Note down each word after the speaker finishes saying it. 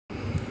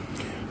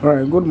All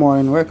right, good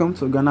morning. Welcome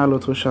to Ghana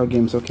Lotto Show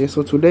Games. Okay,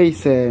 so today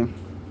is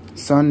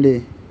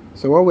Sunday.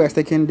 So what we are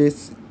taking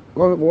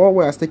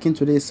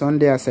today is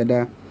Sunday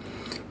aseda.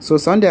 So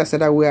Sunday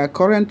aseda, we are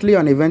currently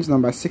on event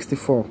number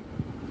 64.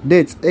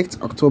 Date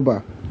 8th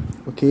October.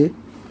 Okay,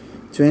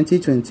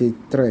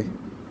 2023.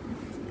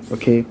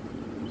 Okay,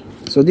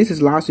 so this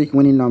is last week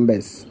winning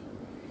numbers: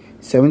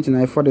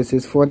 79,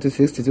 46, 40,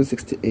 62,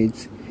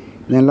 68.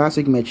 And then last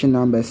week matching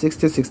numbers: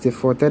 60,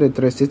 64,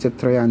 33,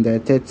 63, and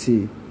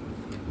 31.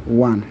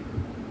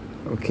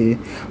 Okay,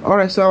 all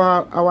right. So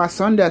our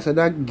Sunday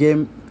aseda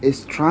game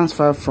is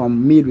transfer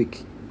from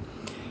midweek.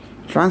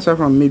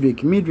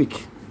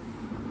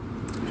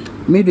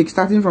 Midweek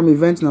starting from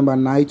event number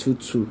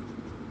 922.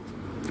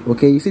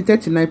 Okay, you see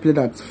 39 played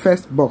at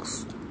first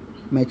box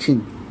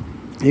matching.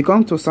 You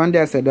come to Sunday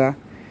aseda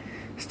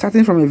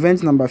starting from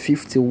event number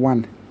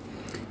 51.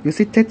 You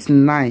see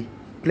 39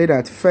 played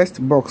at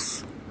first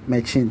box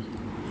matching.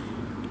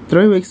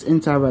 3 weeks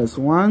intervals: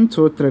 1,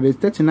 2, 3. The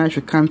 39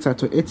 should counter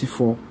to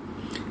 84,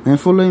 and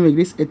following week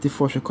this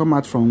 84 should come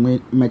out from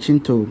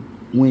matching to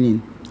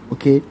winning.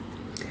 Okay,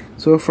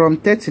 so from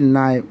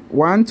 39,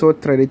 1, 2,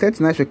 3, the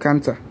 39 should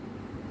counter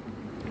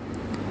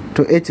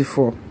to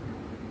 84.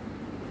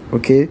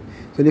 Okay,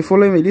 so the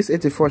following week this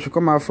 84 should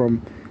come out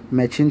from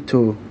matching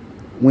to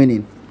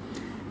winning.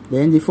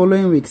 Then the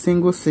following week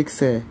single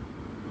 6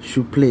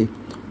 should play.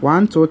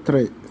 1, 2,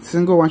 3,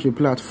 single 1 should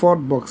play at fourth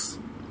box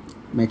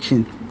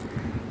matching.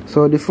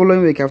 So the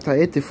following week after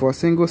 84,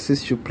 single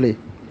 6 should play.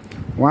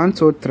 1,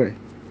 2, 3,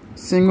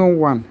 single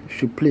 1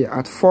 should play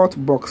at fourth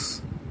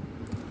box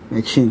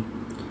matching.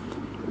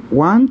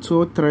 1,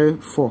 2, 3,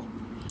 4,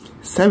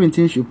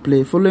 17 should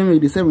play. Following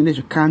week the 17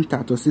 should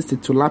counter to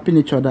 62, lapping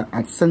each other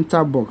at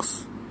center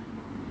box.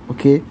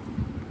 Okay,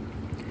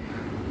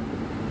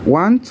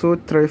 1, 2,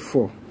 3,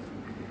 4,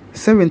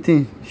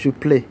 17 should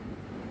play.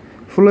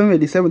 Following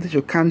week the 17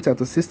 should counter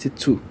to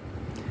 62,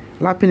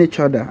 lapping each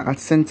other at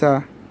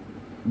center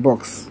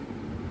box.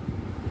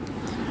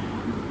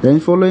 Then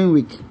following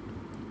week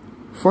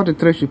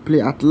 43 should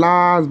play at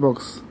last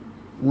box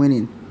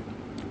winning.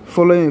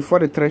 Following week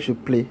 43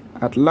 should play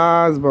at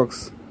last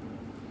box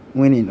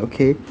winning.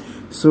 Okay,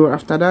 so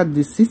after that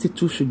the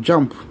 62 should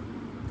jump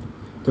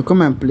to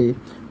come and play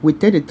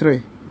with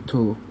 33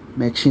 to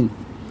matching.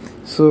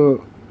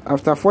 So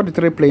after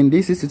 43 playing,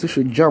 this 62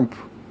 should jump,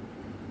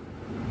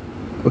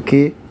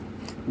 okay,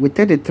 with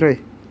 33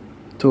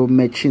 to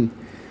matching,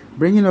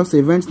 bringing us to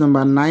event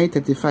number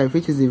 935,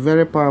 which is a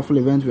very powerful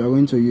event we are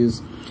going to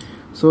use.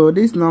 So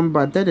this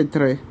number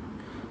 33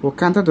 will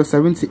counter to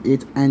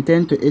 78 and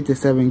 10 to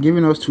 87,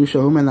 giving us two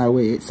show home and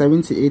away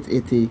 78,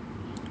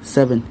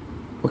 87.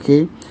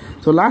 Okay,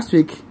 so last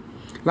week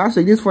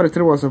this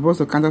 43 was supposed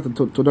to counter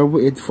to double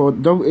 8 for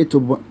double 8 to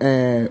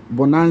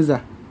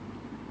bonanza.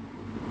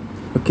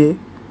 Okay,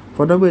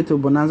 for double 8 to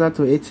bonanza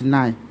to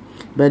 89,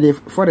 but the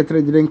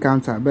 43 didn't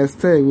counter, but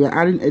still we are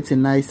adding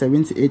 89,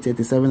 78,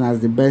 87 as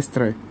the best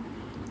try.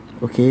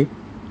 Okay,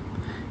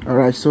 all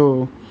right.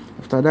 So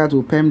after that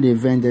we'll perm the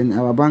event, and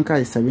our banker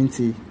is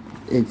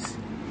 78.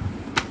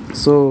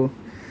 So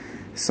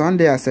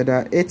Sunday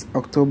aseda 8th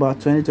October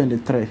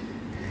 2023,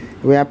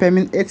 we are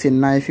perming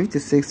 89,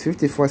 56,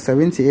 54,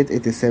 78,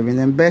 87,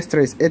 and best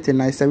try is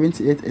 89,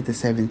 78,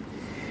 87,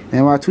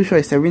 and our two show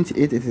is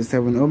 78,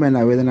 87. Omen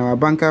away. Then our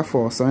banker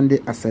for Sunday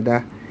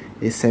aseda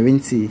is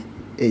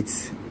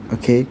 78.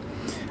 Okay,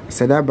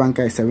 aseda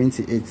banker is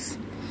 78.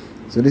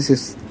 So this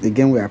is the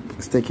game we are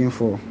staking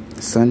for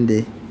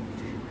Sunday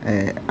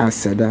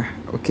aseda.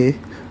 Okay,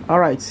 all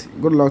right,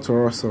 good luck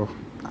to us all,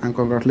 and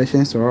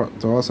congratulations to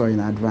us all in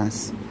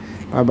advance.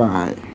 Bye bye.